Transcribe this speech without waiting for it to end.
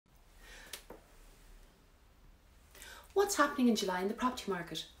What's happening in July in the property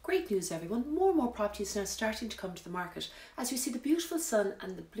market? Great news everyone, more and more properties are now starting to come to the market as we see the beautiful sun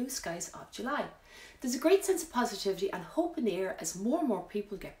and the blue skies of July. There's a great sense of positivity and hope in the air as more and more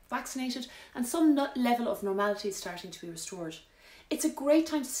people get vaccinated and some level of normality is starting to be restored. It's a great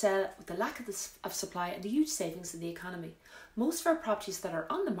time to sell with the lack of supply and the huge savings in the economy. Most of our properties that are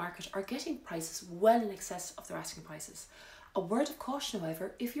on the market are getting prices well in excess of their asking prices. A word of caution,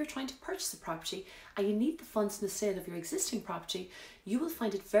 however, if you're trying to purchase a property and you need the funds in the sale of your existing property, you will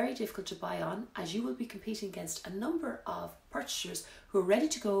find it very difficult to buy on as you will be competing against a number of purchasers who are ready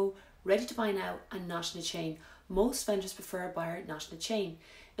to go, ready to buy now and not in a chain. Most vendors prefer a buyer not in a chain.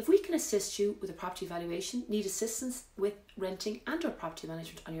 If we can assist you with a property valuation, need assistance with renting and or property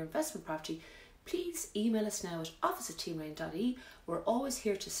management on your investment property, please email us now at office@teamlane.ie. We're always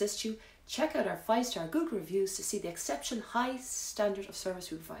here to assist you. Check out our 5-star Google reviews to see the exceptional high standard of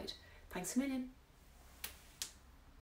service we provide. Thanks a million.